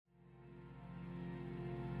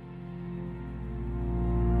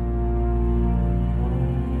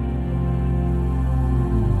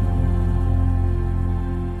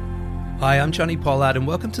Hi, I'm Johnny Pollard, and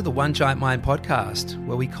welcome to the One Giant Mind podcast,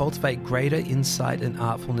 where we cultivate greater insight and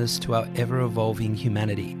artfulness to our ever-evolving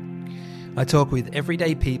humanity. I talk with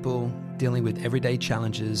everyday people dealing with everyday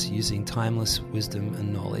challenges using timeless wisdom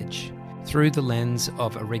and knowledge through the lens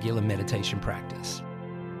of a regular meditation practice.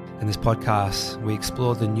 In this podcast, we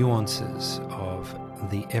explore the nuances of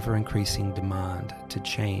the ever-increasing demand to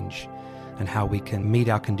change and how we can meet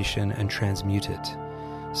our condition and transmute it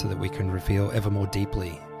so that we can reveal ever more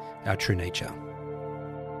deeply our true nature.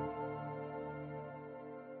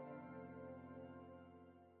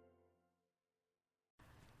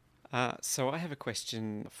 So I have a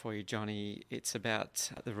question for you, Johnny. It's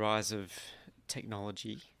about the rise of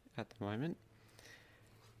technology at the moment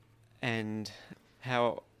and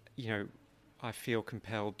how, I feel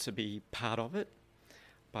compelled to be part of it,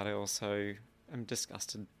 but I also am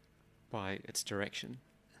disgusted by its direction.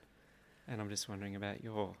 And I'm just wondering about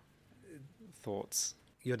your thoughts.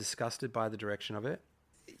 You're disgusted by the direction of it?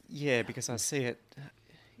 Yeah, because I see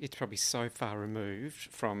it's probably so far removed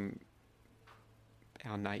from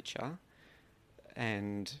our nature,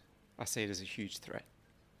 and I see it as a huge threat.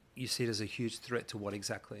 You see it as a huge threat to what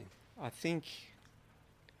exactly? I think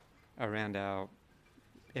around our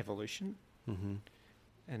evolution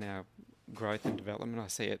and our growth and development, I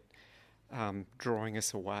see it drawing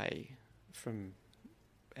us away from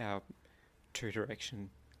our true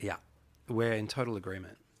direction. Yeah, we're in total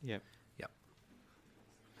agreement. Yep.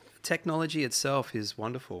 Technology itself is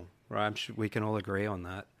wonderful, right? I'm sure we can all agree on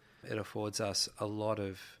that. It affords us a lot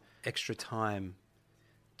of extra time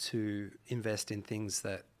to invest in things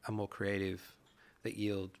that are more creative, that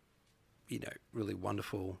yield, really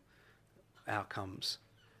wonderful outcomes.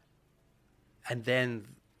 And then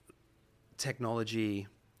technology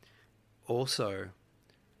also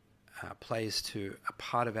plays to a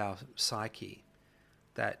part of our psyche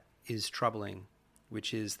that is troubling,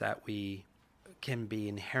 which is that we can be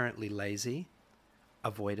inherently lazy,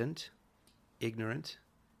 avoidant, ignorant,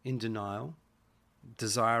 in denial,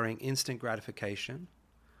 desiring instant gratification.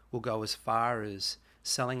 We'll go as far as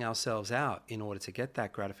selling ourselves out in order to get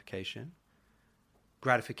that gratification.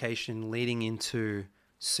 Gratification leading into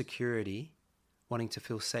security, wanting to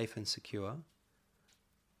feel safe and secure,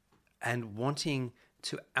 and wanting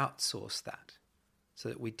to outsource that so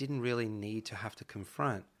that we didn't really need to have to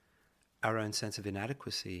confront our own sense of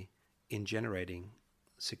inadequacy in generating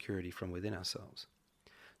security from within ourselves.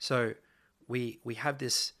 So we have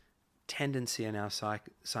this tendency in our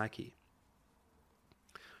psyche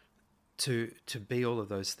to be all of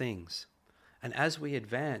those things. And as we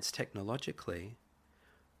advance technologically,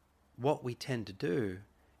 what we tend to do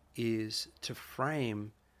is to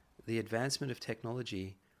frame the advancement of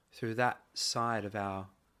technology through that side of our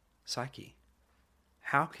psyche.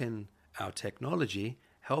 How can our technology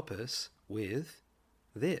help us with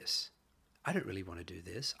this? I don't really want to do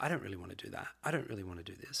this. I don't really want to do that. I don't really want to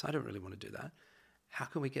do this. I don't really want to do that. How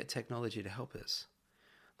can we get technology to help us?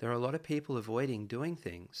 There are a lot of people avoiding doing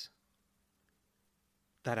things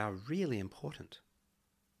that are really important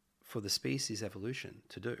for the species evolution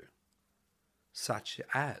to do, such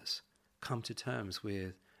as come to terms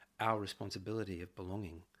with our responsibility of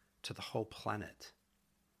belonging to the whole planet.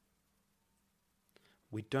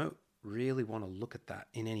 We don't really want to look at that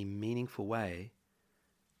in any meaningful way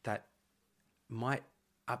that might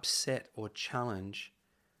upset or challenge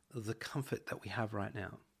the comfort that we have right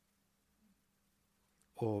now,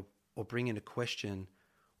 or bring into question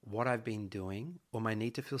what I've been doing or my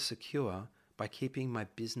need to feel secure by keeping my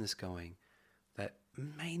business going that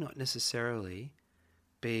may not necessarily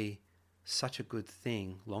be such a good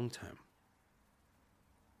thing long term.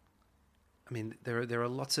 I mean, there are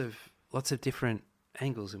lots of different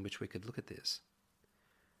angles in which we could look at this.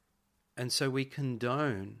 And so we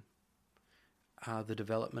condone the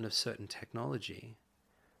development of certain technology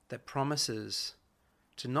that promises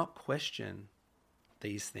to not question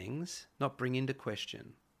these things, not bring into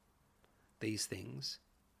question these things,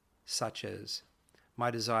 such as my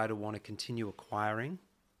desire to want to continue acquiring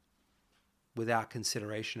without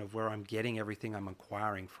consideration of where I'm getting everything I'm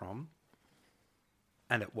acquiring from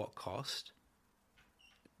and at what cost,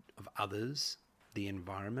 of others, the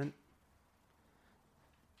environment,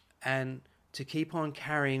 and to keep on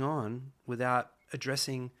carrying on without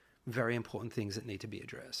addressing very important things that need to be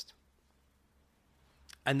addressed.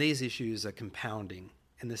 And these issues are compounding.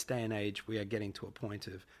 In this day and age, we are getting to a point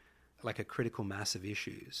of like a critical mass of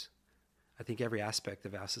issues. I think every aspect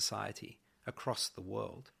of our society across the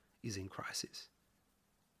world is in crisis.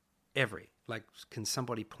 Can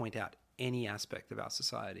somebody point out any aspect of our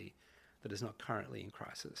society that is not currently in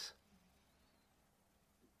crisis?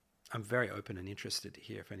 I'm very open and interested to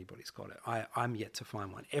hear if anybody's got it. I'm yet to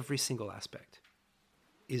find one. Every single aspect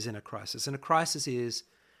is in a crisis. And a crisis is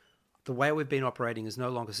the way we've been operating is no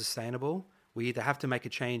longer sustainable. We either have to make a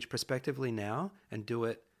change prospectively now and do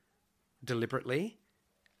it deliberately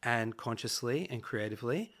and consciously and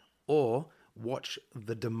creatively, or watch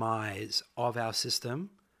the demise of our system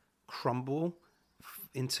crumble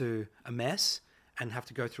into a mess and have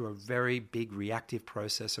to go through a very big reactive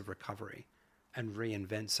process of recovery and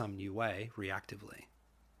reinvent some new way reactively.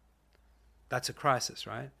 That's a crisis,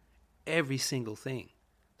 right? Every single thing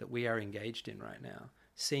that we are engaged in right now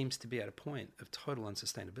seems to be at a point of total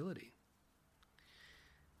unsustainability.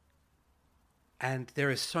 And there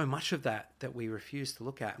is so much of that that we refuse to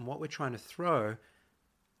look at. And what we're trying to throw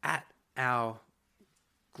at our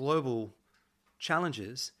global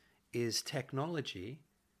challenges is technology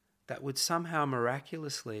that would somehow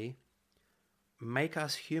miraculously make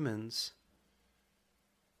us humans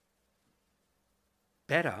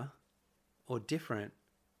better or different,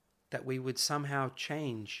 that we would somehow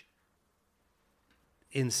change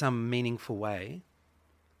in some meaningful way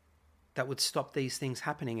that would stop these things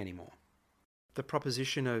happening anymore. The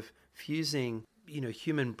proposition of fusing,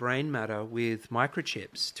 human brain matter with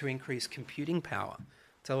microchips to increase computing power,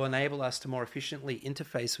 to enable us to more efficiently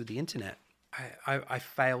interface with the internet. I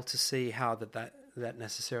fail to see how that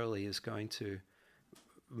necessarily is going to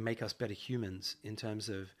make us better humans in terms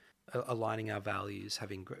of aligning our values,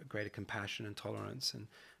 having greater compassion and tolerance and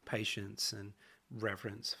patience and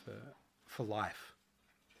reverence for life.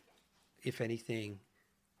 If anything,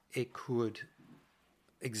 it could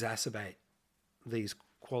exacerbate these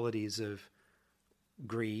qualities of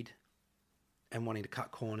greed and wanting to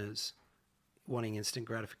cut corners, wanting instant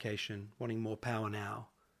gratification, wanting more power now,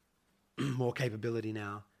 more capability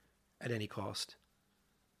now at any cost.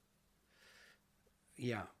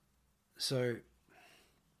 Yeah. So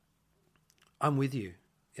I'm with you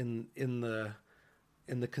in the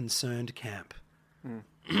concerned camp.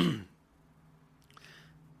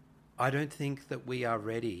 I don't think that we are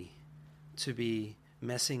ready to be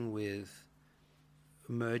messing with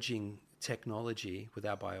merging technology with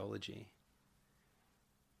our biology.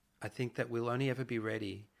 I think that we'll only ever be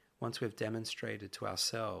ready once we've demonstrated to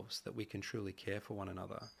ourselves that we can truly care for one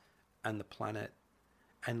another and the planet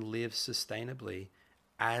and live sustainably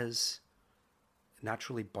as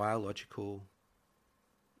naturally biological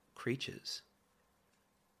creatures.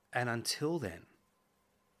 And until then,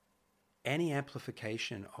 any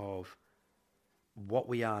amplification of what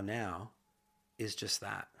we are now is just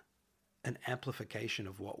that, an amplification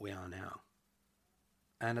of what we are now.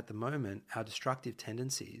 And at the moment, our destructive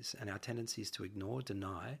tendencies and our tendencies to ignore,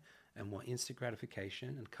 deny, and want instant gratification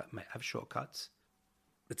and have shortcuts,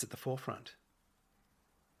 it's at the forefront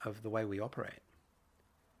of the way we operate.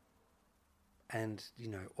 And,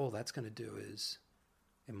 all that's going to do is,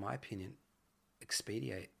 in my opinion,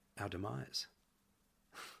 expedite our demise.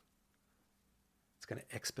 It's going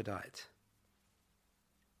to expedite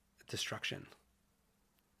destruction.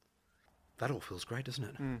 That all feels great, doesn't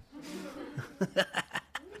it?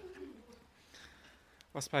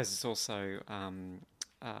 I suppose it's also,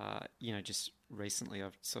 just recently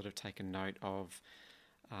I've sort of taken note of,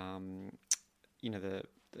 the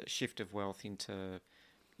shift of wealth into,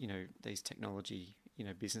 these technology,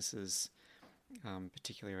 businesses,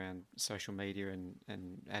 particularly around social media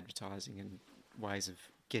and advertising and ways of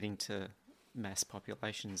getting to mass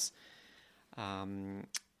populations. And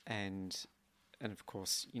of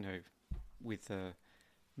course, with the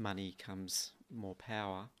money comes more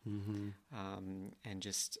power, and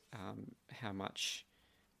just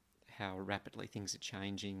how rapidly things are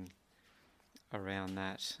changing around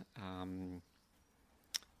that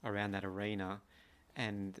arena,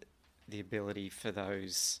 and the ability for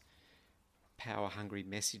those power-hungry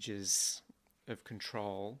messages of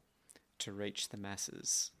control to reach the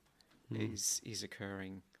masses is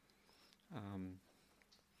occurring.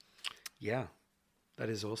 Yeah, that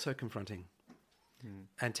is also confronting.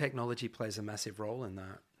 And technology plays a massive role in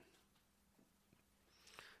that.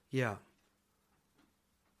 Yeah.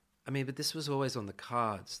 I mean, but this was always on the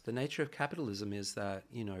cards. The nature of capitalism is that,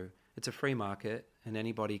 it's a free market and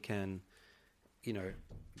anybody can,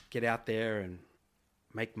 get out there and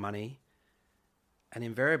make money. And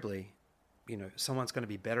invariably, someone's going to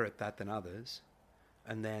be better at that than others.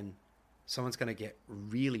 And then someone's going to get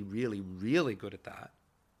really, really, really good at that.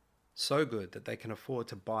 So good that they can afford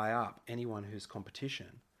to buy up anyone who's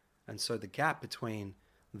competition. And so the gap between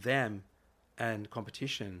them and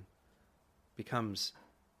competition becomes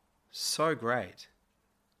so great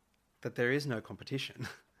that there is no competition.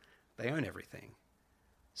 They own everything.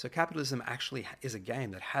 So capitalism actually is a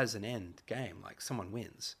game that has an end game, like someone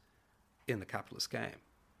wins. in the capitalist game.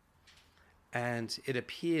 And it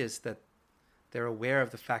appears that they're aware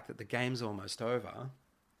of the fact that the game's almost over,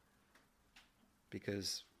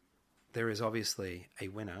 because there is obviously a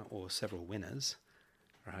winner or several winners,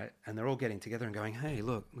 right? And they're all getting together and going, hey,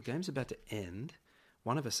 look, the game's about to end.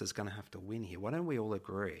 One of us is going to have to win here. Why don't we all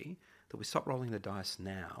agree that we stop rolling the dice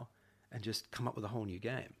now and just come up with a whole new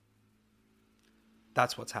game?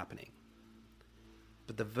 That's what's happening.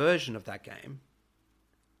 But the version of that game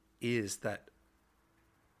is that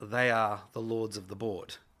they are the lords of the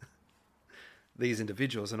board. These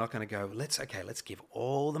individuals are not going to go, let's give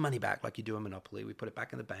all the money back like you do in Monopoly. We put it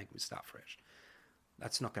back in the bank, we start fresh.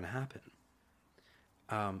 That's not going to happen.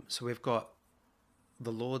 So we've got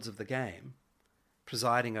the lords of the game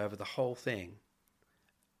presiding over the whole thing,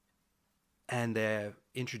 and they're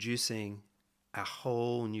introducing a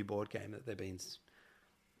whole new board game that they've been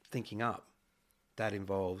thinking up that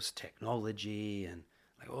involves technology and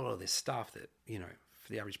like all of this stuff that, you know,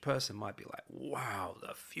 for the average person might be like, wow,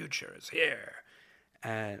 the future is here.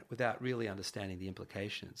 And without really understanding the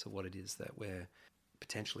implications of what it is that we're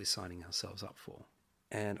potentially signing ourselves up for.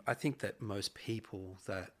 And I think that most people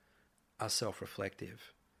that are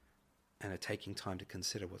self-reflective and are taking time to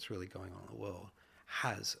consider what's really going on in the world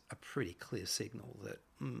has a pretty clear signal that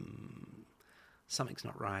something's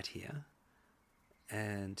not right here.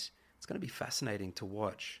 And it's going to be fascinating to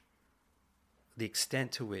watch the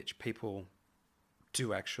extent to which people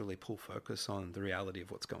do actually pull focus on the reality of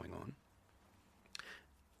what's going on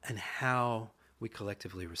and how we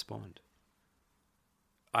collectively respond.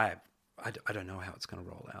 I don't know how it's going to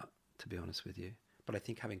roll out, to be honest with you, but I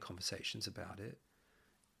think having conversations about it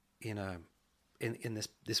in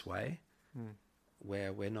this way,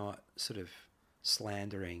 where we're not sort of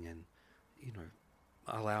slandering and, you know,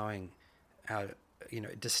 allowing our, you know,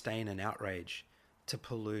 disdain and outrage to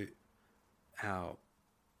pollute our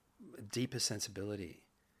deeper sensibility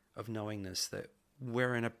of knowingness that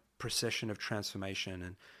we're in a procession of transformation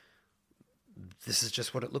and this is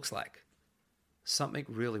just what it looks like. Something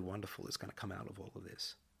really wonderful is going to come out of all of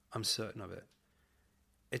this. I'm certain of it.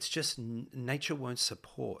 It's just nature won't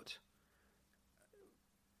support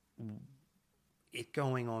it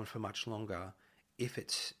going on for much longer if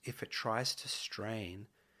it tries to strain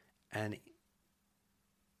and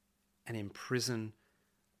imprison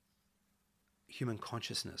human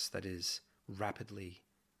consciousness that is rapidly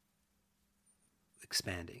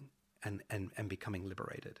expanding and becoming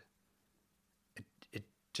liberated. It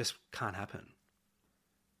just can't happen.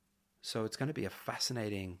 So it's going to be a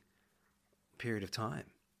fascinating period of time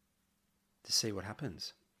to see what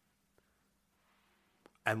happens.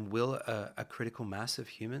 And will a critical mass of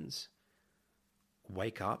humans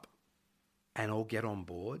wake up and all get on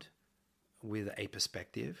board with a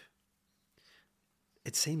perspective?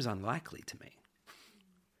 It seems unlikely to me.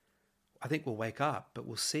 I think we'll wake up, but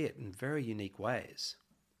we'll see it in very unique ways.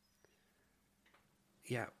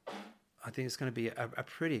 Yeah, I think it's going to be a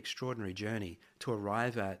pretty extraordinary journey to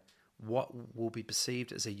arrive at what will be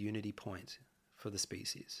perceived as a unity point for the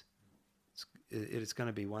species. It's going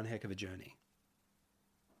to be one heck of a journey,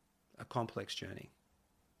 a complex journey.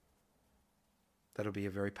 That'll be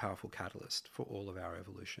a very powerful catalyst for all of our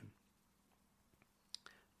evolution.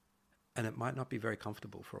 And it might not be very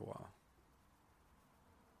comfortable for a while.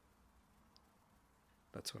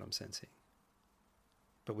 That's what I'm sensing.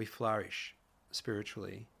 But we flourish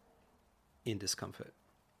spiritually in discomfort.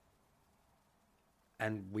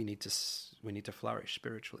 And we need to flourish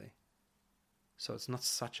spiritually. So it's not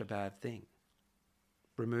such a bad thing.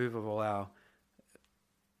 Remove of all our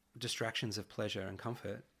distractions of pleasure and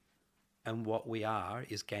comfort, and what we are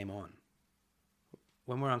is game on.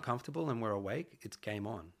 When we're uncomfortable and we're awake, it's game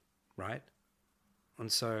on, right?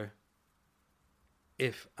 And so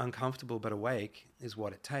if uncomfortable but awake is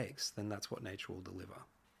what it takes, then that's what nature will deliver.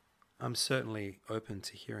 I'm certainly open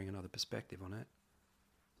to hearing another perspective on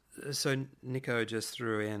it. So Nico just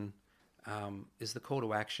threw in, is the call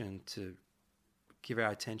to action to give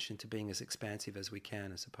our attention to being as expansive as we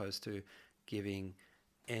can, as opposed to giving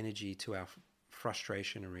energy to our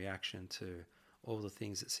frustration and reaction to all the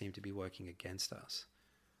things that seem to be working against us.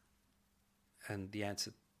 And the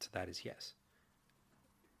answer to that is yes.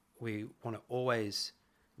 We want to always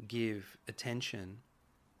give attention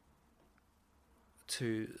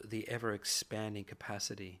to the ever-expanding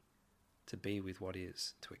capacity to be with what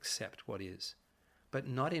is, to accept what is, but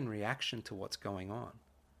not in reaction to what's going on,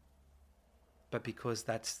 but because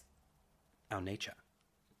that's our nature,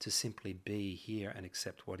 to simply be here and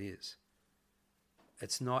accept what is.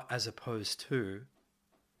 It's not as opposed to,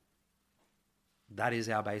 that is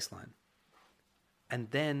our baseline. And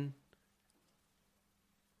then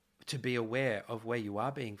to be aware of where you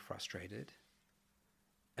are being frustrated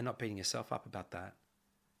and not beating yourself up about that.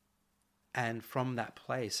 And from that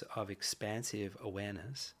place of expansive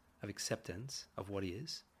awareness, of acceptance of what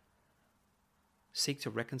is, seek to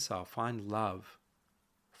reconcile, find love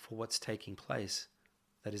for what's taking place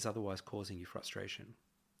that is otherwise causing you frustration.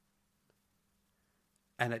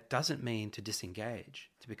 And it doesn't mean to disengage,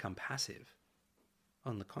 to become passive.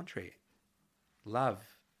 On the contrary, love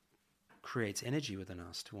creates energy within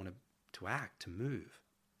us to want to act, to move.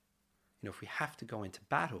 You know, if we have to go into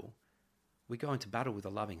battle, we go into battle with a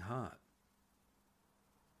loving heart.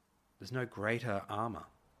 There's no greater armor.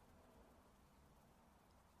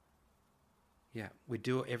 Yeah, we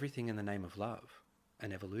do everything in the name of love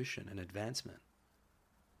and evolution and advancement.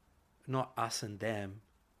 Not us and them.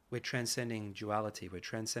 We're transcending duality. We're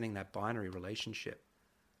transcending that binary relationship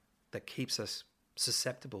that keeps us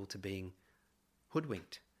susceptible to being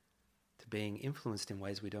hoodwinked, to being influenced in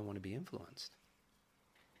ways we don't want to be influenced.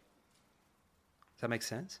 Does that make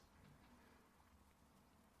sense?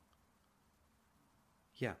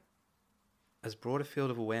 Yeah. As broad a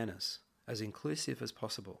field of awareness, as inclusive as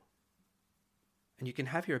possible. And you can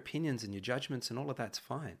have your opinions and your judgments and all of that's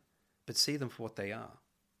fine, but see them for what they are.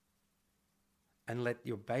 And let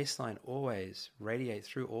your baseline always radiate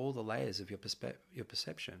through all the layers of your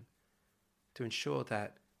perception to ensure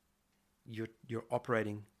that you're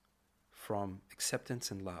operating from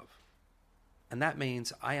acceptance and love. And that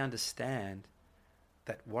means I understand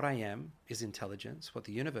that what I am is intelligence, what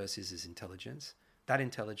the universe is intelligence. That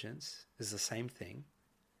intelligence is the same thing,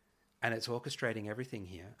 and it's orchestrating everything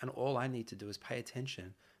here. And all I need to do is pay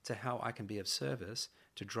attention to how I can be of service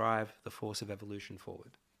to drive the force of evolution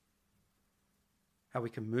forward. How we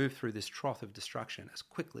can move through this trough of destruction as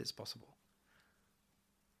quickly as possible,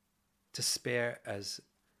 to spare as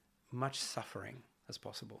much suffering as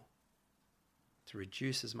possible, to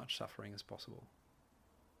reduce as much suffering as possible.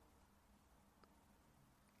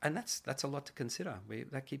 And that's a lot to consider.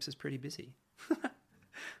 That keeps us pretty busy.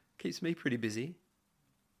 Keeps me pretty busy.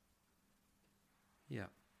 Yeah.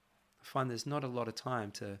 I find there's not a lot of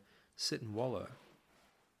time to sit and wallow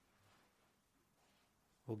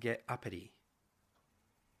or get uppity.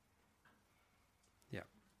 Yeah.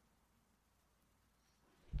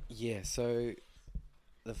 Yeah, so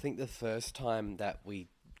I think the first time that we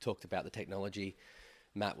talked about the technology,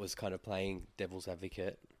 Matt was kind of playing devil's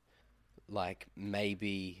advocate. Like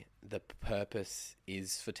maybe the purpose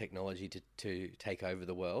is for technology to take over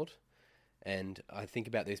the world. And I think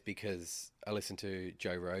about this because I listen to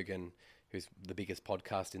Joe Rogan, who's the biggest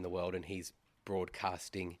podcast in the world, and he's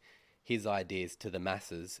broadcasting his ideas to the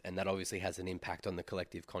masses, and that obviously has an impact on the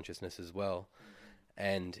collective consciousness as well.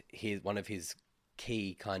 And one of his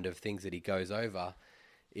key kind of things that he goes over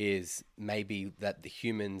is maybe that the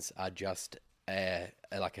humans are just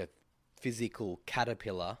like a physical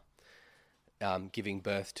caterpillar giving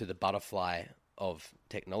birth to the butterfly of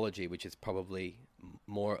technology, which is probably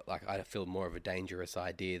more like, I feel, more of a dangerous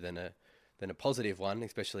idea than a positive one,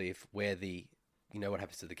 especially if we're you know what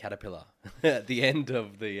happens to the caterpillar at the end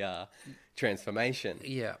of the transformation.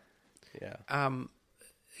 Yeah.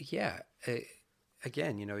 Yeah.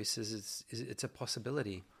 Again, you know, he says it's a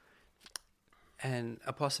possibility, and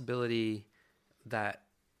a possibility that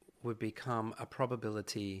would become a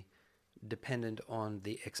probability dependent on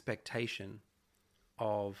the expectation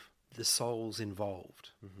of the souls involved.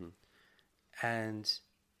 Mm-hmm. And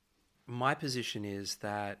my position is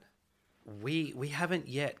that we haven't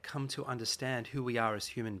yet come to understand who we are as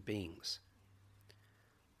human beings.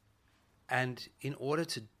 And in order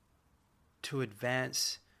to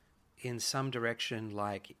advance in some direction,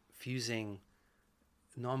 like fusing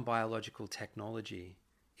non-biological technology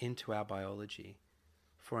into our biology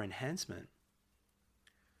for enhancement,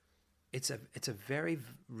 it's a very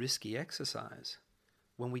risky exercise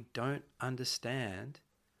when we don't understand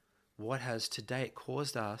what has to date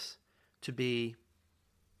caused us to be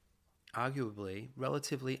arguably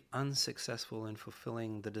relatively unsuccessful in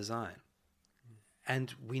fulfilling the design.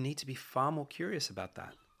 And we need to be far more curious about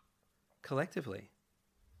that collectively.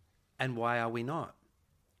 And why are we not?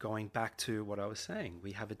 Going back to what I was saying,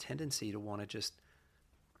 we have a tendency to want to just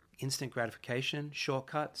instant gratification,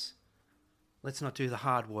 shortcuts. Let's not do the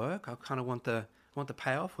hard work. I kind of want the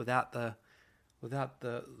payoff without the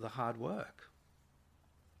hard work.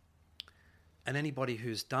 And anybody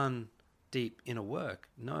who's done deep inner work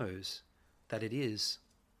knows that it is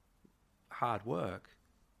hard work,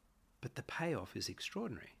 but the payoff is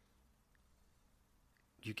extraordinary.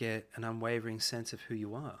 You get an unwavering sense of who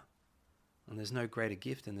you are. And there's no greater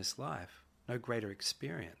gift in this life, no greater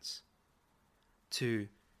experience to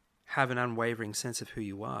have an unwavering sense of who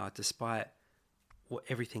you are despite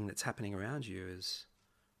everything that's happening around you is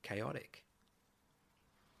chaotic,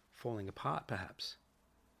 falling apart perhaps.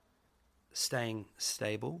 Staying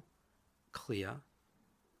stable, clear,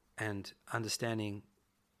 and understanding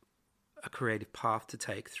a creative path to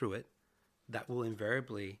take through it, that will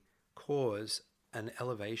invariably cause an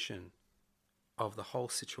elevation of the whole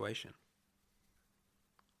situation.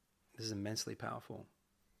 This is immensely powerful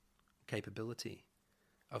capability,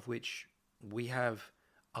 of which we have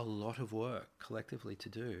a lot of work collectively to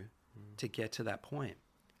do to get to that point.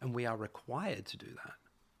 And we are required to do that.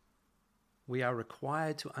 We are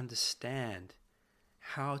required to understand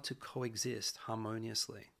how to coexist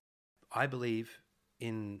harmoniously. I believe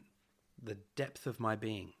in the depth of my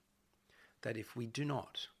being that if we do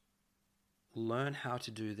not learn how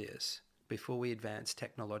to do this before we advance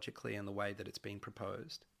technologically in the way that it's being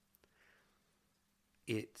proposed,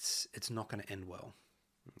 it's not going to end well.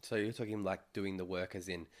 So you're talking like doing the work as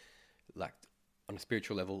in, like on a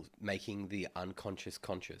spiritual level, making the unconscious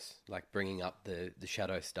conscious, like bringing up the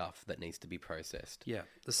shadow stuff that needs to be processed. Yeah,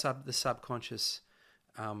 the subconscious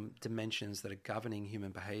dimensions that are governing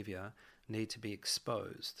human behavior need to be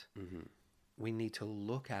exposed. Mm-hmm. We need to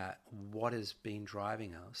look at what has been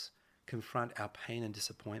driving us, confront our pain and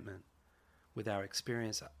disappointment with our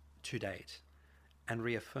experience to date, and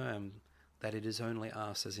reaffirm that it is only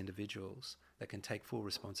us as individuals that can take full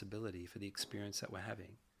responsibility for the experience that we're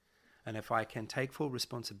having. And if I can take full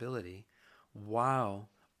responsibility while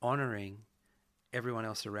honoring everyone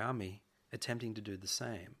else around me, attempting to do the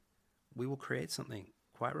same, we will create something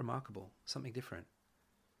quite remarkable, something different.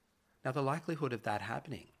 Now, the likelihood of that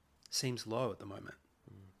happening seems low at the moment.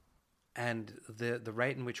 And the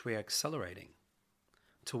rate in which we are accelerating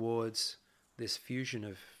towards this fusion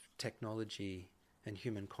of technology and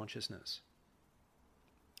human consciousness,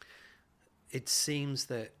 it seems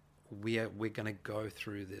that we're going to go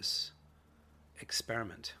through this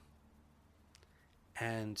experiment.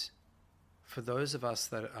 And for those of us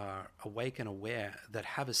that are awake and aware, that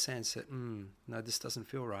have a sense that, no, this doesn't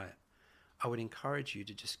feel right, I would encourage you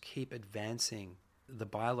to just keep advancing the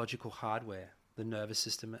biological hardware, the nervous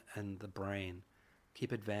system and the brain.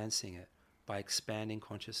 Keep advancing it by expanding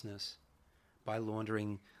consciousness, by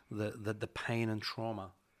laundering the pain and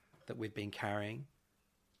trauma that we've been carrying.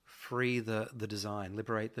 Free the design,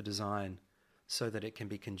 liberate the design so that it can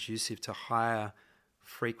be conducive to higher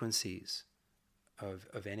frequencies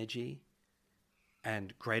of energy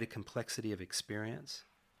and greater complexity of experience,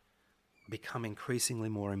 become increasingly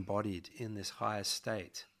more embodied in this higher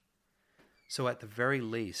state. So at the very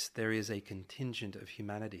least, there is a contingent of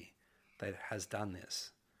humanity that has done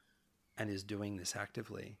this and is doing this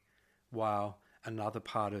actively, while another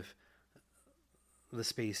part of the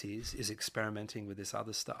species is experimenting with this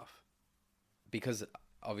other stuff. Because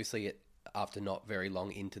obviously after not very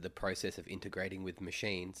long into the process of integrating with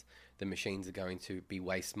machines, the machines are going to be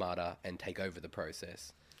way smarter and take over the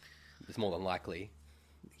process. It's more than likely.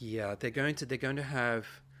 Yeah, they're going to have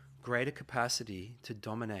greater capacity to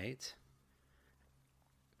dominate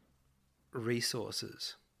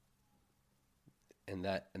resources. And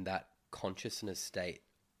that consciousness state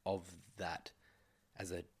of that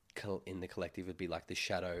as in the collective would be like the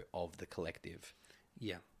shadow of the collective.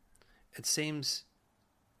 Yeah. It seems,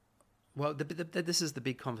 well, this is the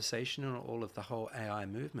big conversation in all of the whole AI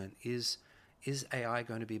movement. Is AI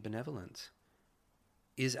going to be benevolent?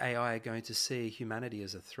 Is AI going to see humanity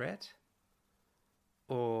as a threat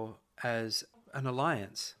or as an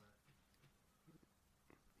alliance?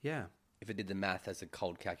 Yeah. If it did the math as a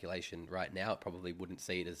cold calculation right now, it probably wouldn't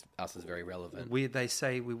see it as us as very relevant. They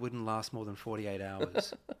say we wouldn't last more than 48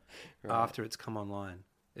 hours Right. after it's come online.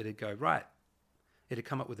 It'd go, right. It'd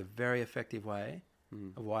come up with a very effective way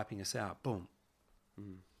of wiping us out. Boom.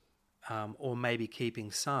 Or maybe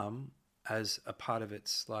keeping some as a part of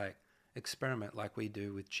its experiment, like we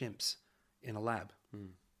do with chimps in a lab.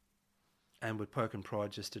 And would poke and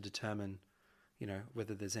prod just to determine,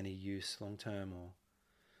 whether there's any use long term or...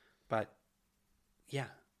 But, yeah.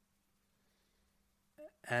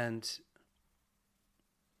 And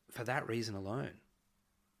for that reason alone,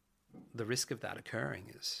 the risk of that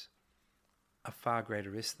occurring is a far greater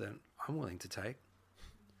risk than I'm willing to take,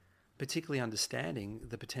 particularly understanding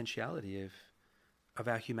the potentiality of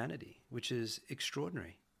our humanity, which is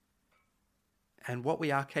extraordinary. And what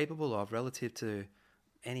we are capable of relative to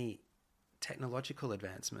any technological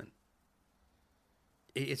advancement,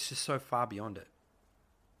 it's just so far beyond it.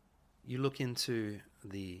 You look into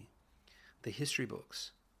the history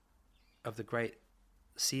books of the great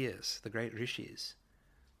seers, the great rishis,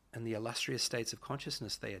 and the illustrious states of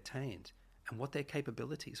consciousness they attained, and what their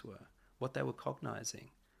capabilities were, what they were cognizing,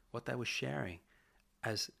 what they were sharing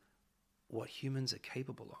as what humans are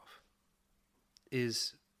capable of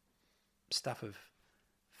is stuff of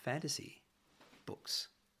fantasy books,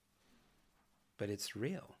 but it's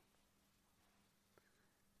real.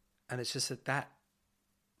 And it's just that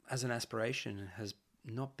as an aspiration has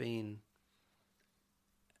not been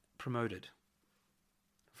promoted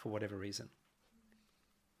for whatever reason.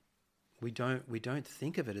 We don't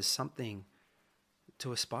think of it as something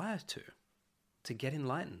to aspire to get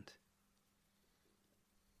enlightened.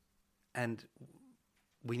 And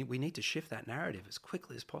we need to shift that narrative as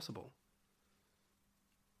quickly as possible.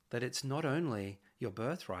 That it's not only your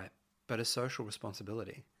birthright, but a social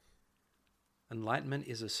responsibility. Enlightenment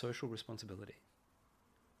is a social responsibility.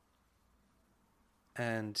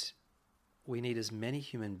 And we need as many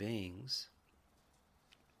human beings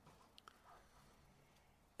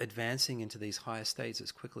advancing into these higher states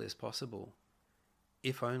as quickly as possible,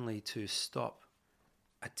 if only to stop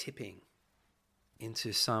a tipping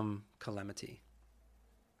into some calamity.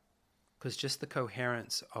 Because just the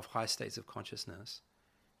coherence of high states of consciousness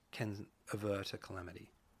can avert a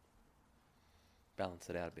calamity. Balance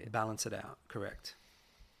it out a bit. Balance it out, correct.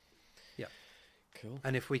 Yeah. Cool.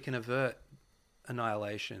 And if we can avert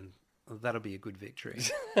annihilation, that'll be a good victory.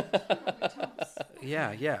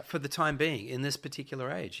 Yeah. For the time being, in this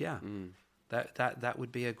particular age, yeah. That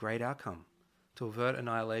would be a great outcome. To avert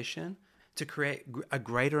annihilation, to create a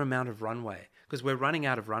greater amount of runway. Because we're running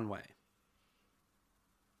out of runway.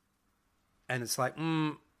 And it's like,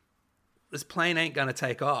 this plane ain't going to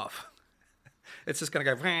take off. It's just going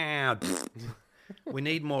to go... We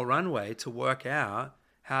need more runway to work out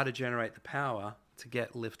how to generate the power to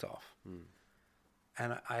get liftoff.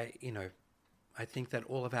 And I think that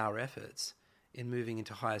all of our efforts in moving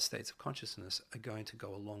into higher states of consciousness are going to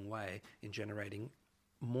go a long way in generating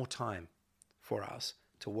more time for us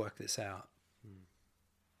to work this out.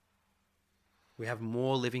 We have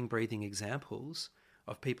more living, breathing examples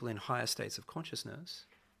of people in higher states of consciousness.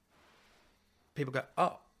 People go,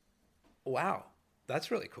 oh, wow, that's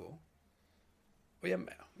really cool. Well, yeah,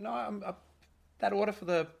 no, that order for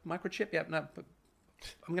the microchip, yeah, no, but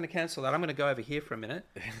I'm going to cancel that. I'm going to go over here for a minute.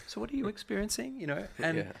 So what are you experiencing?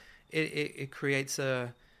 And it creates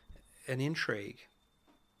an intrigue,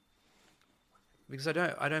 because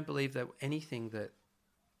I don't believe that anything that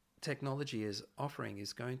technology is offering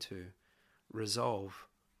is going to resolve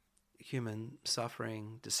human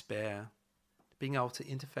suffering, despair. Being able to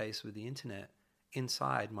interface with the internet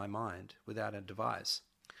inside my mind without a device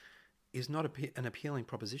is not an appealing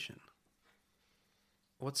proposition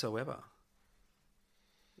whatsoever.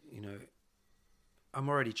 I'm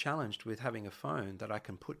already challenged with having a phone that I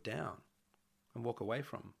can put down and walk away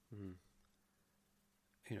from.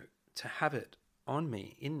 To have it on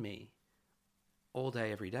me, in me, all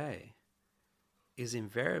day, every day, is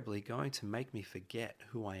invariably going to make me forget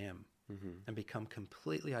who I am and become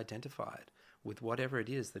completely identified with whatever it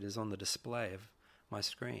is that is on the display of my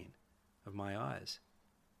screen, of my eyes.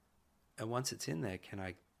 And once it's in there, can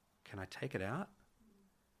I take it out?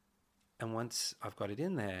 And once I've got it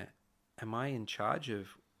in there, am I in charge of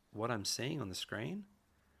what I'm seeing on the screen?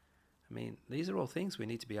 I mean, these are all things we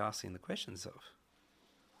need to be asking the questions of.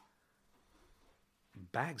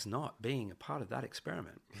 Bags not being a part of that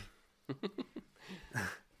experiment.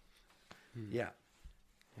 Yeah.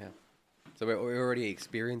 So we're already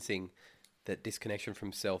experiencing that disconnection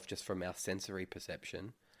from self just from our sensory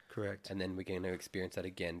perception. Correct. And then we're going to experience that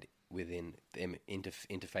again within them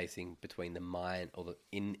interfacing between the mind or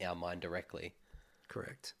in our mind directly.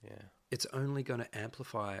 Correct. Yeah. It's only going to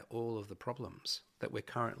amplify all of the problems that we're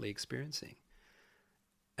currently experiencing.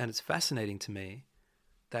 And it's fascinating to me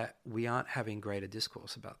that we aren't having greater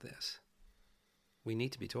discourse about this. We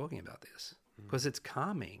need to be talking about this because it's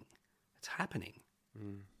calming. It's happening.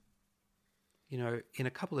 In a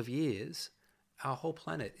couple of years, our whole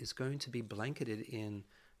planet is going to be blanketed in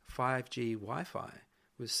 5G Wi-Fi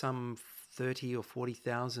with some 30 or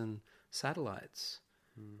 40,000 satellites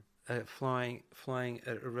flying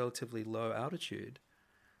at a relatively low altitude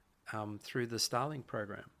through the Starlink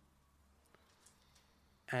program.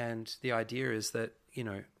 And the idea is that,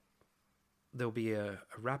 there'll be a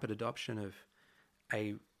rapid adoption of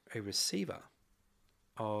a receiver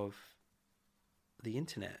of the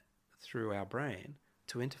internet through our brain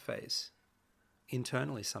to interface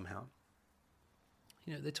internally somehow.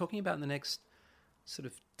 They're talking about in the next sort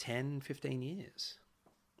of 10, 15 years.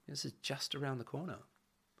 This is just around the corner.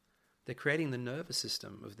 They're creating the nervous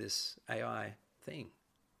system of this AI thing.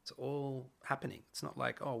 It's all happening. It's not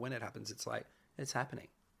like, when it happens, it's like, it's happening.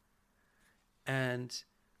 And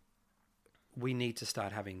we need to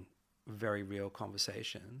start having very real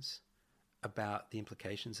conversations about the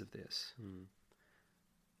implications of this.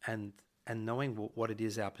 And and knowing what it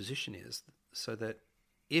is our position is, so that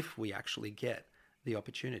if we actually get the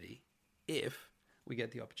opportunity,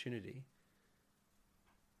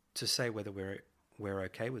 to say whether we're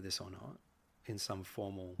okay with this or not in some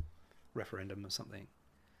formal referendum or something,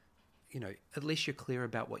 at least you're clear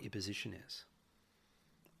about what your position is.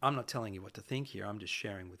 I'm not telling you what to think here. I'm just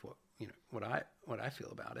sharing with what I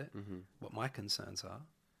feel about it, what my concerns are.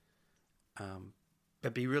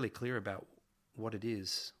 But be really clear about what it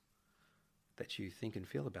is that you think and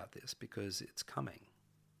feel about this, because it's coming.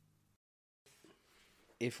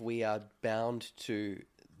 If we are bound to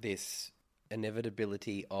this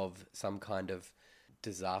inevitability of some kind of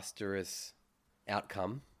disastrous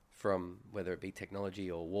outcome from whether it be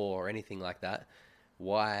technology or war or anything like that,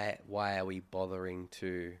 why are we bothering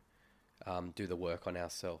to do the work on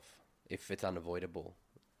ourselves if it's unavoidable?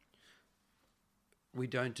 We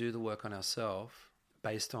don't do the work on ourselves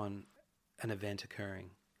based on an event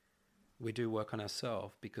occurring. We do work on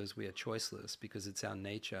ourselves because we are choiceless, because it's our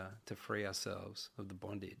nature to free ourselves of the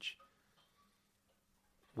bondage.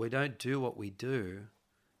 We don't do what we do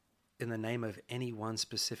in the name of any one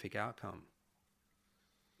specific outcome.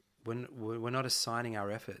 We're not assigning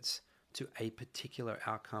our efforts to a particular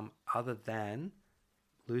outcome other than,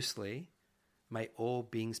 loosely, may all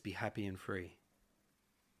beings be happy and free.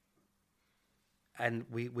 And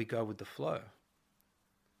we go with the flow.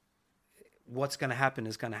 What's going to happen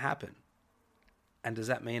is going to happen. And does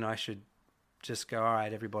that mean I should just go, all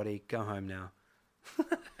right, everybody, go home now?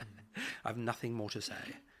 I have nothing more to say.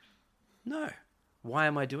 No. Why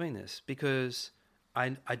am I doing this? Because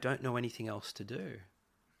I don't know anything else to do.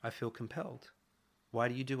 I feel compelled. Why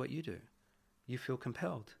do you do what you do? You feel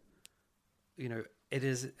compelled. It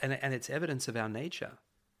is, and it's evidence of our nature.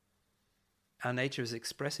 Our nature is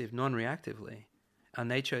expressive non-reactively. Our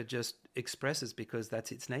nature just expresses because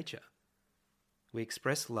that's its nature. We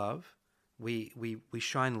express love. We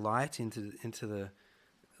shine light into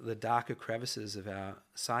the darker crevices of our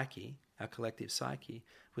psyche, our collective psyche,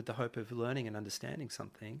 with the hope of learning and understanding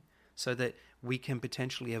something, so that we can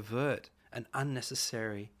potentially avert an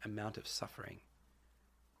unnecessary amount of suffering.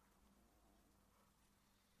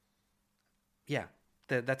 Yeah,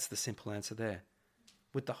 that's the simple answer there.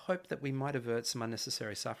 With the hope that we might avert some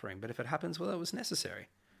unnecessary suffering. But if it happens, well, it was necessary.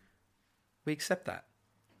 We accept that.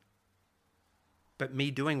 But me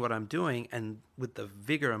doing what I'm doing, and with the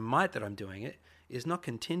vigor and might that I'm doing it, is not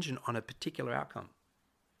contingent on a particular outcome.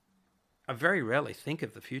 I very rarely think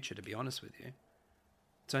of the future, to be honest with you.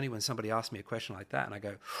 It's only when somebody asks me a question like that and I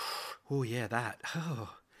go, oh yeah, that.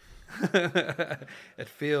 Oh. It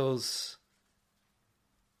feels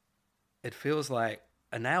like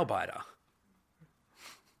a nail biter.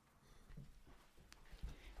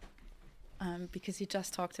 Because you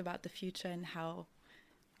just talked about the future and how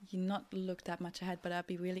you not look that much ahead, but I'd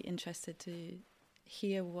be really interested to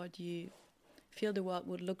hear what you feel the world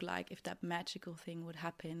would look like if that magical thing would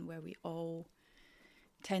happen, where we all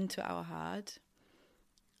tend to our heart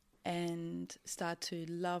and start to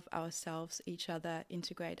love ourselves, each other,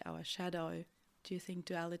 integrate our shadow. Do you think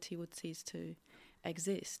duality would cease to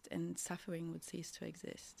exist and suffering would cease to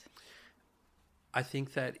exist? I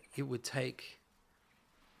think that it'd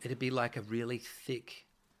be like a really thick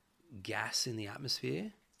gas in the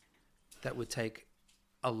atmosphere that would take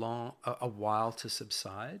a while to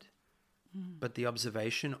subside. But the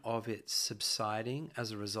observation of it subsiding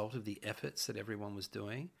as a result of the efforts that everyone was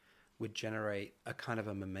doing would generate a kind of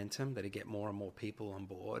a momentum that'd get more and more people on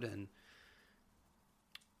board. And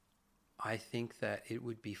I think that it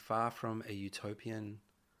would be far from a utopian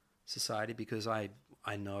society, because I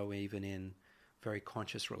know even in very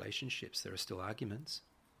conscious relationships there are still arguments.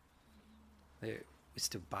 We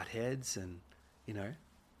still butt heads, and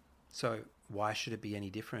so why should it be any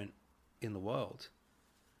different in the world?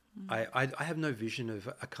 I have no vision of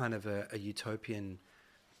a kind of a utopian,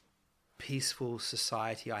 peaceful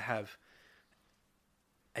society. I have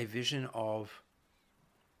a vision of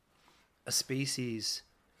a species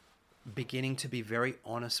beginning to be very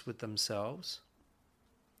honest with themselves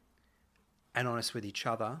and honest with each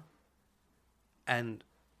other, and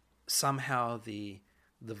somehow the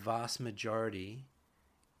vast majority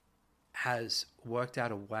has worked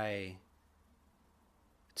out a way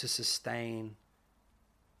to sustain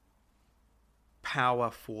power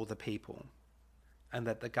for the people, and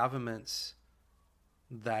that the governments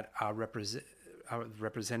that are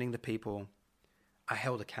representing the people are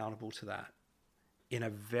held accountable to that in a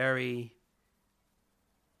very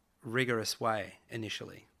rigorous way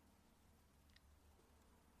initially,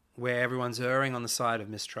 where everyone's erring on the side of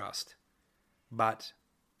mistrust, but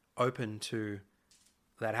open to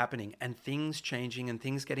that happening and things changing and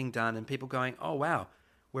things getting done and people going, oh wow,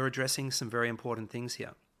 we're addressing some very important things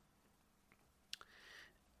here.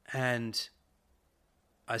 And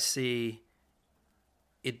I see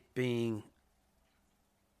it being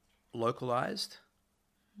localized.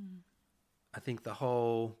 I think the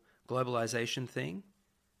whole globalization thing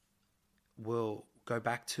will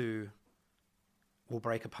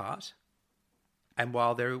break apart. And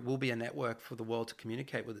while there will be a network for the world to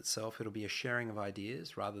communicate with itself, it'll be a sharing of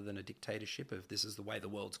ideas rather than a dictatorship of this is the way the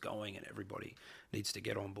world's going and everybody needs to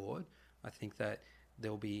get on board. I think that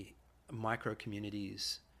there'll be micro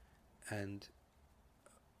communities and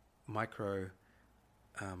micro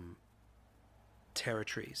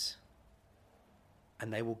territories,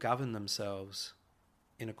 and they will govern themselves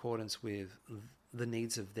in accordance with the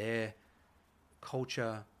needs of their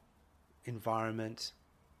culture, environment,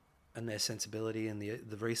 and their sensibility and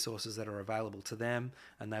the resources that are available to them,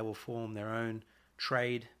 and they will form their own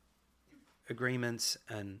trade agreements,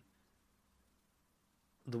 and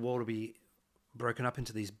the world will be broken up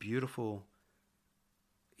into these beautiful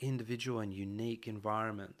individual and unique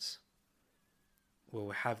environments where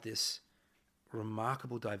we'll have this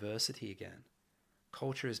remarkable diversity again.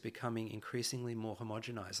 Culture is becoming increasingly more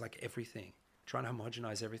homogenized, like everything, trying to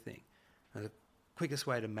homogenize everything. And the quickest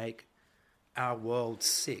way to make our world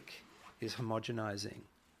sick is homogenizing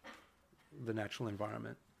the natural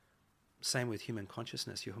environment. Same with human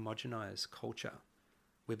consciousness. You homogenize culture,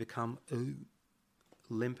 we become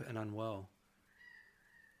limp and unwell.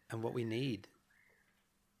 And what we need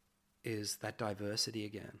is that diversity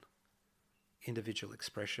again, individual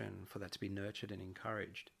expression, for that to be nurtured and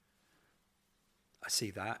encouraged. I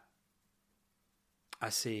see that. I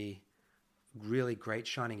see really great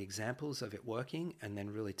shining examples of it working, and then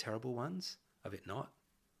really terrible ones of it not.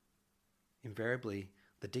 Invariably,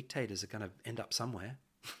 the dictators are going to end up somewhere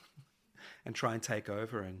and try and take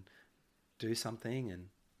over and do something. And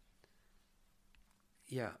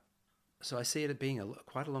yeah, so I see it being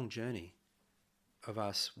quite a long journey of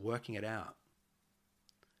us working it out.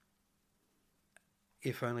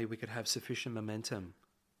 If only we could have sufficient momentum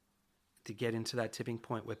to get into that tipping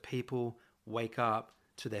point where people wake up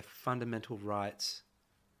to their fundamental rights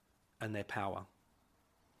and their power,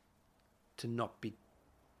 to not be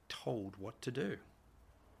told what to do.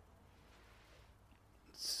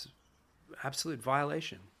 It's absolute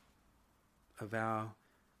violation of our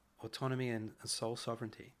autonomy and soul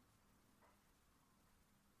sovereignty.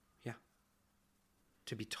 Yeah.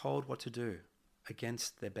 To be told what to do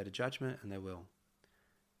against their better judgment and their will.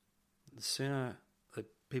 The sooner that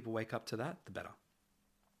people wake up to that, the better.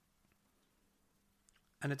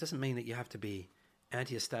 And it doesn't mean that you have to be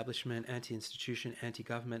anti-establishment, anti-institution,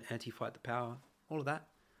 anti-government, anti-fight the power, all of that.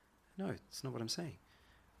 No, it's not what I'm saying.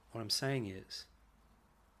 What I'm saying is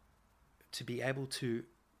to be able to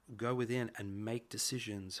go within and make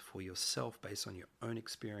decisions for yourself based on your own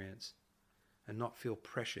experience and not feel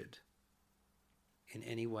pressured in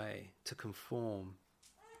any way to conform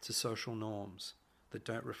to social norms that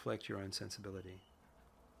don't reflect your own sensibility.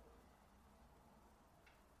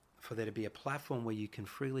 For there to be a platform where you can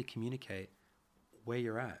freely communicate where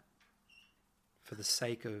you're at for the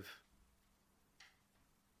sake of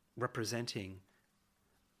representing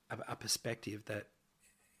a perspective that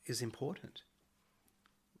is important.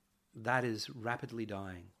 That is rapidly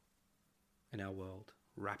dying in our world,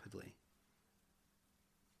 rapidly.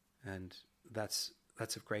 And that's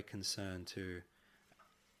of great concern to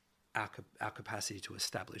our capacity to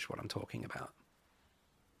establish what I'm talking about.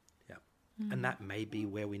 Yeah. And that may be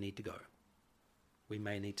where we need to go. We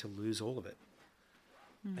may need to lose all of it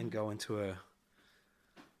and go into a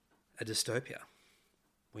dystopia.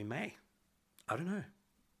 We may. I don't know.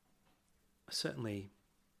 I certainly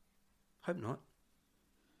hope not.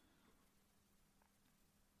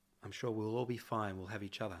 I'm sure we'll all be fine. We'll have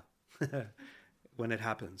each other when it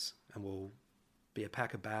happens, and we'll be a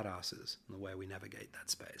pack of badasses in the way we navigate that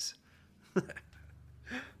space.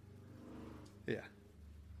 Yeah.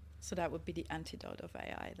 So that would be the antidote of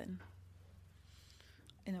AI then,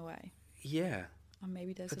 in a way. Yeah. Or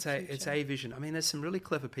maybe there's It's a vision. I mean, there's some really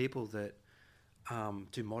clever people that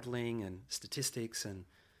do modeling and statistics, and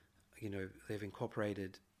they've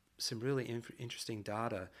incorporated some really interesting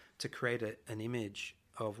data to create an image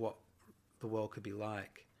of what the world could be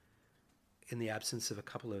like in the absence of a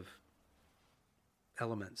couple of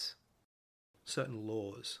elements, certain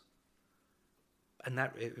laws. And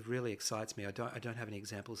that, it really excites me. I don't have any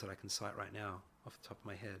examples that I can cite right now off the top of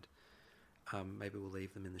my head. Maybe we'll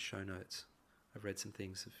leave them in the show notes. I've read some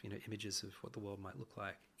things of images of what the world might look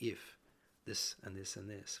like if this and this and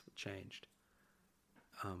this changed.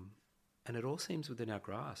 And it all seems within our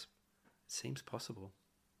grasp. It seems possible.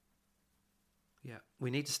 Yeah.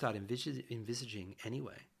 We need to start envisaging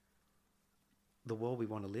anyway the world we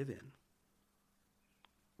want to live in,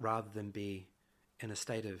 rather than be in a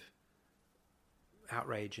state of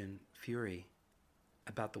outrage and fury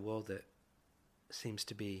about the world that seems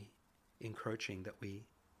to be encroaching, that we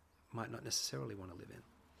might not necessarily want to live in.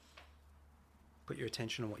 Put your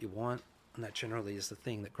attention on what you want, and that generally is the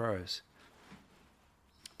thing that grows.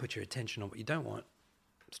 Put your attention on what you don't want,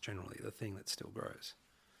 it's generally the thing that still grows.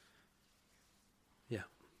 Yeah.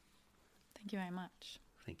 Thank you very much.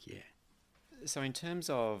 Thank you. So in terms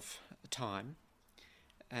of time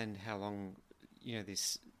and how long,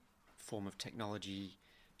 this form of technology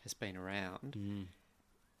has been around,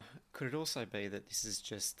 could it also be that this is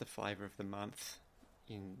just the flavour of the month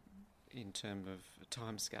in terms of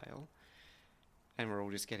time scale, and we're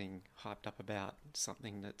all just getting hyped up about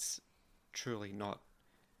something that's truly not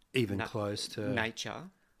Even close to nature,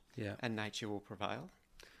 yeah, and nature will prevail?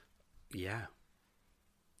 Yeah.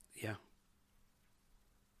 Yeah.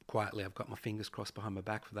 Quietly, I've got my fingers crossed behind my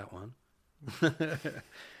back for that one.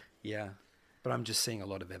 Yeah. But I'm just seeing a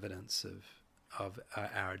lot of evidence of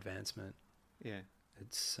our advancement. Yeah.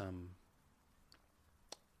 It's,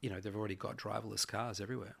 they've already got driverless cars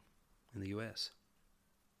everywhere in the US.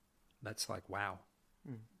 That's like, wow.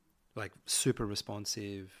 Like super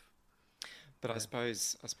responsive. But I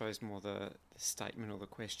suppose more the statement or the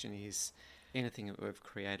question is, anything that we've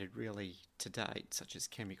created really to date, such as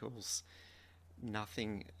chemicals,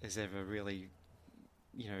 nothing has ever really,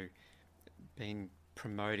 been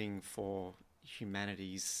promoting for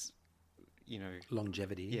humanity's,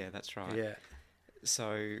 Longevity. Yeah, that's right. Yeah.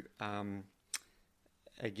 So,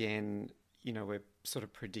 again, we're sort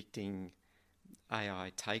of predicting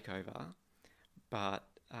AI takeover, but,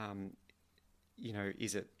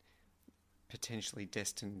 is it potentially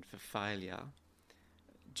destined for failure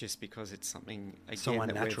just because it's something, So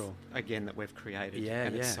unnatural. that we've created, Yeah,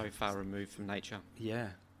 and yeah. it's so far removed from nature? Yeah.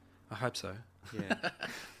 I hope so. Yeah.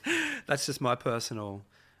 That's just my personal...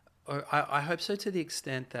 I hope so, to the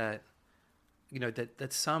extent that,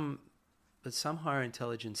 that some higher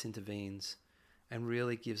intelligence intervenes and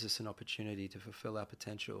really gives us an opportunity to fulfill our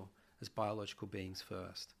potential as biological beings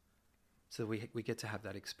first. So we get to have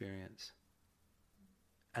that experience.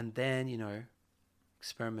 And then,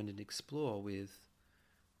 experiment and explore with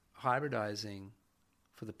hybridizing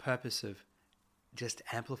for the purpose of just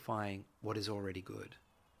amplifying what is already good,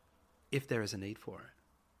 if there is a need for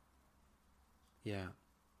it. Yeah.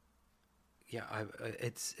 Yeah,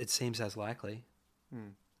 it seems as likely.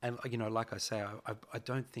 And, like I say, I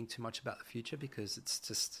don't think too much about the future, because it's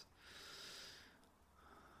just,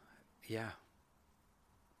 yeah.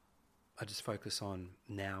 I just focus on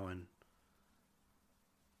now and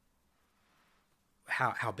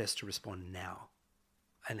how best to respond now.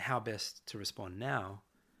 And how best to respond now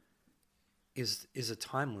is a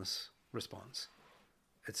timeless response.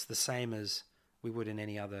 It's the same as we would in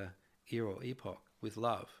any other era or epoch, with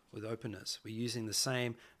love, with openness. We're using the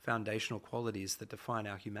same foundational qualities that define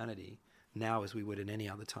our humanity now as we would in any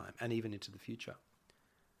other time, and even into the future.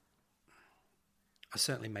 I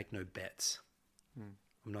certainly make no bets.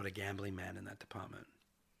 I'm not a gambling man in that department,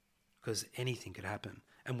 because anything could happen.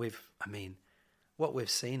 And what we've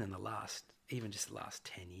seen in the last 10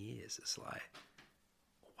 years, it's like,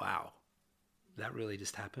 wow, that really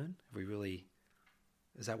just happened?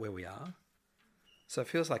 Is that where we are? So it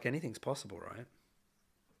feels like anything's possible, right?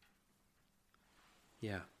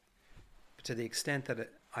 Yeah. But to the extent that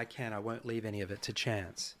I won't leave any of it to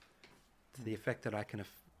chance. To the effect that I can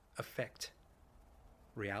affect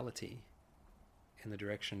reality in the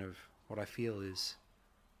direction of what I feel is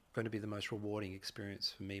going to be the most rewarding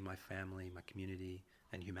experience for me, my family, my community,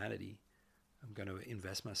 and humanity, I'm going to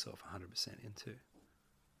invest myself 100% into.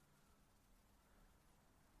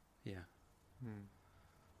 Yeah.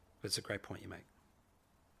 But it's a great point you make.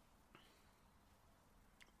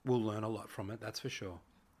 We'll learn a lot from it, that's for sure.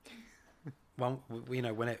 When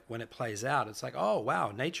it plays out, it's like, oh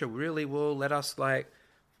wow, nature really will let us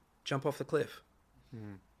jump off the cliff.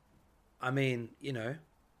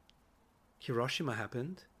 Hiroshima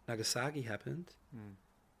happened, Nagasaki happened.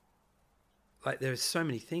 There's so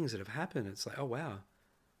many things that have happened. It's like, oh wow,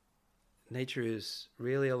 nature is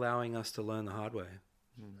really allowing us to learn the hard way.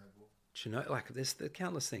 There's the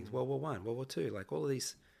countless things. World War I, World War II,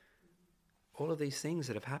 all of these things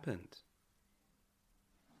that have happened.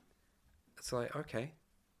 It's like, okay.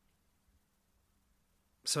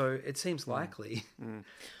 So it seems likely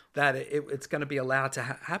that it's going to be allowed to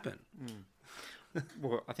happen.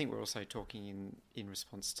 Well, I think we're also talking in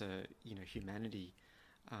response to humanity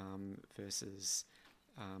versus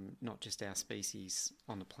not just our species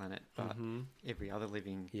on the planet, but every other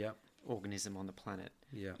living organism on the planet,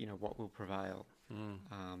 Yeah. you know, what will prevail. Mm.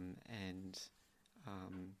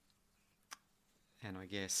 And I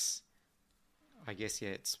guess yeah,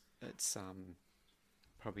 it's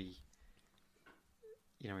probably,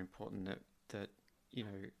 you know, important that you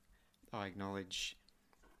know, I acknowledge,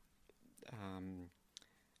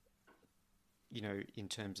 you know, in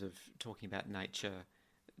terms of talking about nature,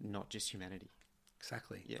 not just humanity.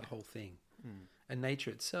 Exactly. Yeah. The whole thing. Mm. And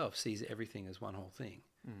nature itself sees everything as one whole thing.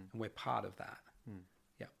 Mm. And we're part of that. Mm.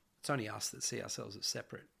 Yeah. It's only us that see ourselves as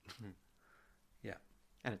separate. Mm. Yeah.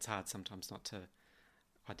 And it's hard sometimes not to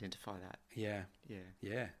identify that. Yeah. Yeah.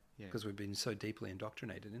 Yeah. Yeah. Because we've been so deeply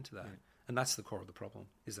indoctrinated into that. Yeah. And that's the core of the problem,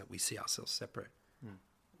 is that we see ourselves separate. Mm.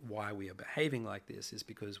 Why we are behaving like this is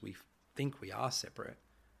because we think we are separate,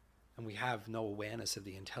 and we have no awareness of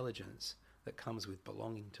the intelligence that comes with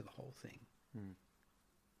belonging to the whole thing. Mm.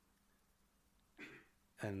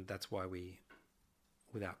 And that's why we,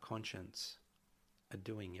 without conscience, are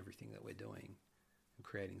doing everything that we're doing and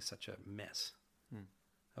creating such a mess Mm.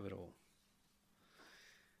 of it all.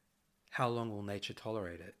 How long will nature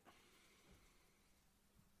tolerate it?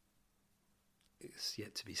 It's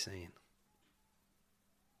yet to be seen.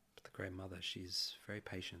 But the Great Mother, she's very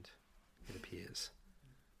patient, it appears,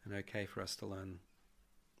 and okay for us to learn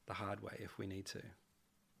the hard way if we need to.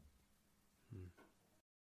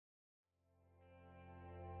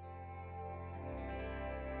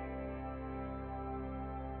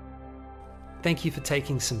 Thank you for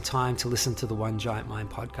taking some time to listen to the One Giant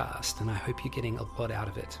Mind podcast, and I hope you're getting a lot out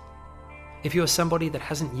of it. If you're somebody that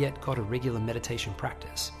hasn't yet got a regular meditation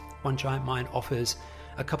practice, One Giant Mind offers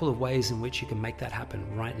a couple of ways in which you can make that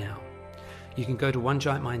happen right now. You can go to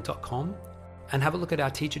onegiantmind.com and have a look at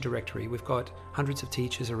our teacher directory. We've got hundreds of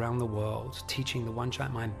teachers around the world teaching the One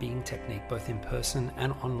Giant Mind being technique, both in person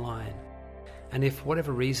and online. And if for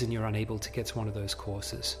whatever reason you're unable to get to one of those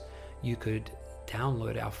courses, you could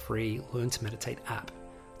download our free Learn to Meditate app.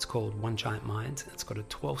 It's called One Giant Mind. It's got a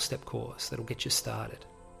 12-step course that'll get you started.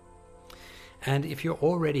 And if you're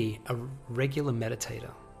already a regular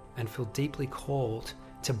meditator and feel deeply called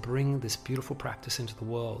to bring this beautiful practice into the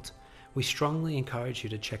world, we strongly encourage you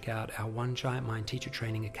to check out our One Giant Mind Teacher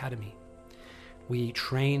Training Academy. We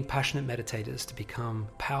train passionate meditators to become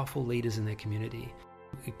powerful leaders in their community,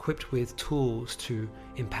 equipped with tools to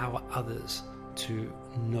empower others to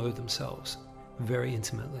know themselves very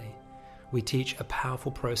intimately. We teach a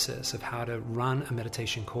powerful process of how to run a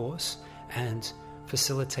meditation course and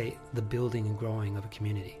facilitate the building and growing of a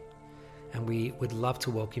community. And we would love to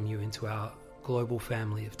welcome you into our global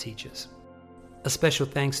family of teachers. A special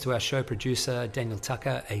thanks to our show producer, Daniel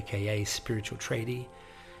Tucker, aka Spiritual Tradie,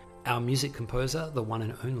 our music composer, the one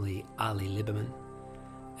and only Ali Liberman,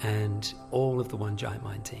 and all of the One Giant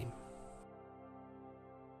Mind team.